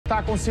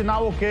tá com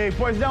sinal ok.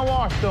 Pois não,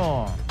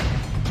 Washington?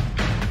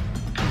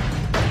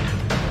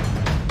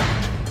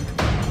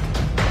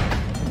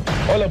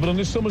 Olha, Bruno,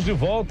 estamos de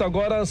volta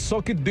agora,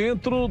 só que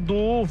dentro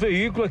do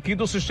veículo aqui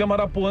do sistema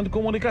Arapuan de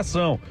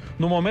comunicação.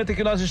 No momento em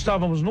que nós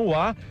estávamos no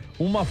ar,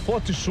 uma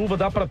forte chuva,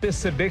 dá para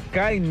perceber,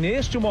 cai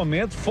neste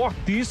momento,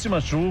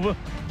 fortíssima chuva.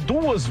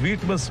 2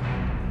 vítimas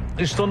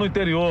estão no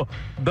interior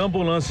da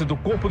ambulância do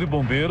Corpo de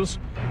Bombeiros.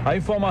 A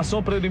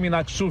informação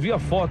preliminar que chovia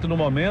forte no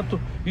momento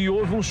e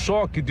houve um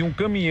choque de um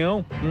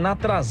caminhão na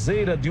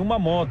traseira de uma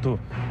moto.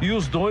 E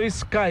os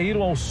 2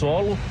 caíram ao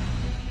solo.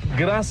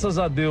 Graças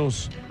a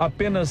Deus,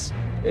 apenas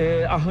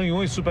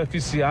arranhões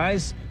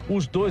superficiais.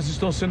 Os 2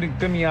 estão sendo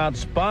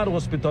encaminhados para o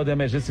Hospital de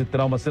Emergência e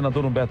Trauma,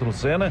 Senador Humberto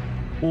Lucena.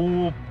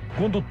 O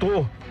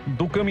condutor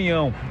do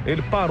caminhão,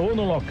 ele parou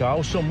no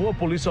local, chamou a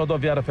Polícia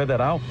Rodoviária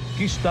Federal,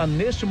 que está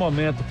neste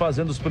momento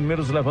fazendo os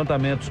primeiros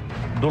levantamentos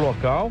do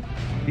local,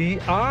 e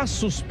há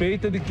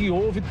suspeita de que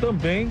houve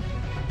também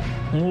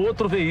um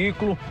outro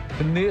veículo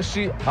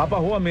neste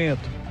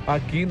abarroamento,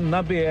 aqui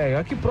na BR,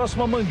 aqui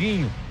próximo a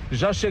Manguinho,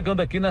 já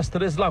chegando aqui nas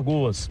Três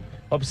Lagoas.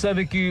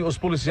 Observem que os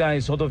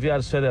policiais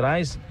rodoviários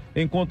federais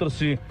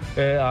encontram-se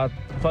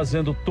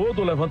fazendo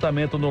todo o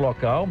levantamento no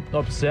local.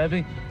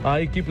 Observem,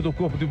 a equipe do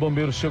Corpo de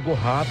Bombeiros chegou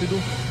rápido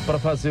para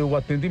fazer o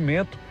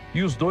atendimento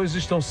e os 2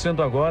 estão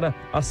sendo agora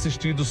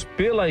assistidos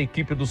pela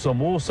equipe do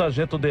SAMU. O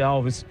Sargento De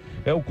Alves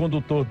é o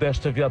condutor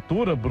desta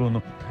viatura,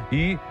 Bruno,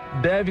 e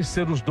deve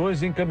ser os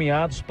 2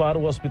 encaminhados para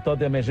o Hospital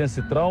de Emergência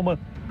e Trauma.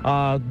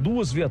 Há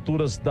 2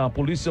 viaturas da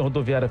Polícia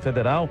Rodoviária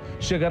Federal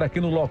chegaram aqui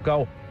no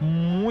local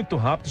muito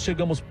rápido.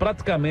 Chegamos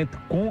praticamente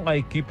com a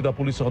equipe da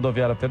Polícia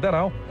Rodoviária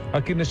Federal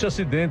aqui neste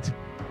acidente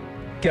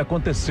que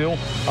aconteceu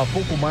há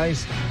pouco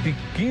mais de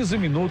 15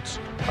 minutos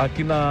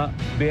aqui na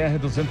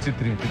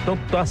BR-230. Então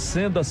está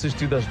sendo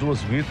assistidas as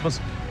 2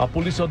 vítimas. A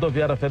Polícia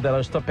Rodoviária Federal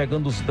está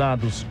pegando os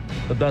dados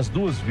das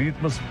 2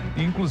 vítimas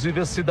e inclusive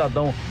esse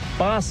cidadão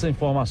passa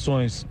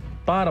informações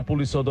para a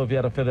Polícia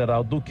Rodoviária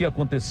Federal do que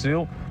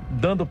aconteceu,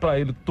 dando para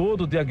ele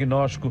todo o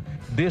diagnóstico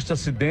deste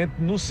acidente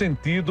no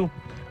sentido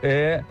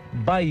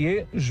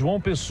Bahia, João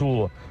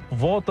Pessoa.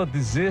 Volto a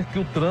dizer que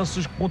o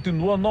trânsito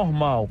continua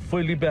normal.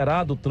 Foi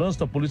liberado o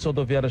trânsito, a Polícia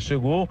Rodoviária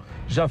chegou,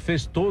 já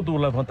fez todo o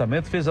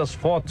levantamento, fez as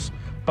fotos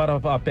para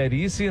a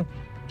perícia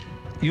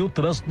e o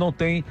trânsito não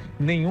tem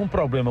nenhum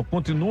problema,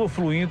 continua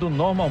fluindo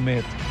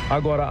normalmente.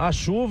 Agora, a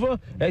chuva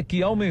é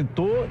que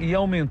aumentou e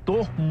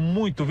aumentou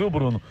muito, viu,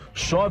 Bruno?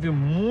 Chove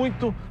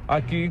muito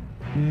aqui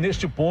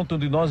neste ponto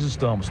onde nós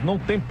estamos. Não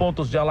tem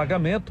pontos de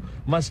alagamento,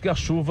 mas que a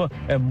chuva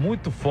é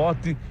muito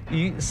forte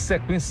e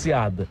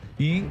sequenciada.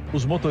 E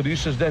os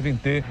motoristas devem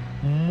ter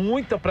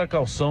muita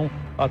precaução,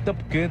 até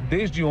porque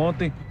desde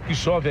ontem que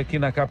chove aqui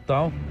na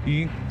capital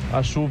e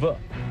a chuva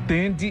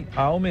tende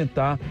a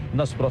aumentar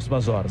nas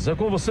próximas horas. É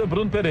com você,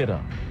 Bruno Pereira.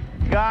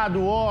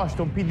 Obrigado,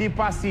 Washington. Pedir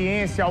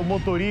paciência ao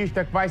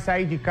motorista que vai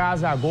sair de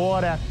casa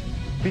agora.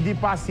 Pedir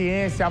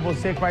paciência a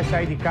você que vai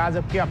sair de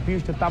casa, porque a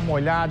pista está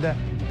molhada,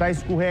 está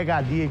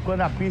escorregadia. E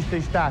quando a pista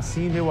está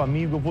assim, meu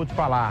amigo, eu vou te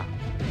falar.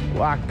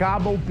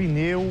 Acaba o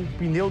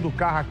pneu do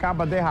carro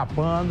acaba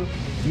derrapando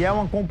e é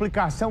uma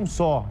complicação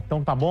só.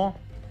 Então tá bom?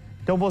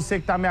 Então você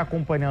que está me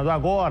acompanhando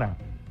agora,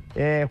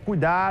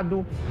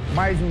 cuidado,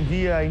 mais um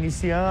dia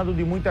iniciando,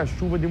 de muita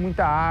chuva, de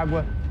muita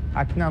água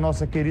aqui na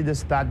nossa querida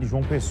cidade de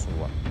João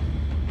Pessoa.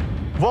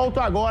 Volto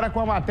agora com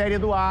a matéria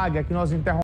do Águia, que nós interrompemos.